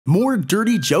More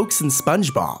dirty jokes in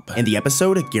SpongeBob. In the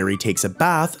episode, Gary takes a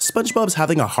bath. SpongeBob's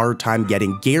having a hard time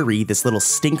getting Gary, this little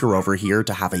stinker over here,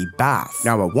 to have a bath.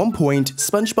 Now at one point,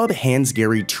 SpongeBob hands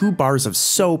Gary 2 bars of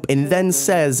soap and then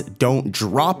says, "Don't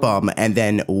drop them," and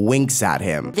then winks at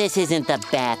him. This isn't the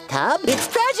bathtub, it's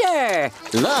treasure!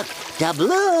 Look,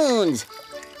 doubloons!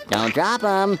 Don't drop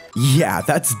them. Yeah,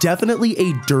 that's definitely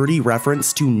a dirty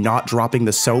reference to not dropping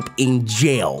the soap in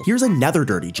jail. Here's another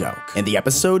dirty joke. In the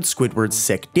episode Squidward's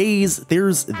Sick Days,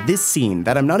 there's this scene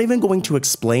that I'm not even going to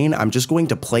explain, I'm just going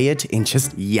to play it and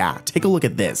just, yeah, take a look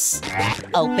at this.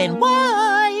 Open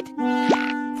wide!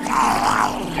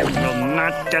 You will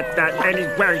not get that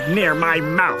anywhere near my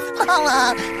mouth.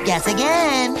 Guess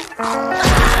again.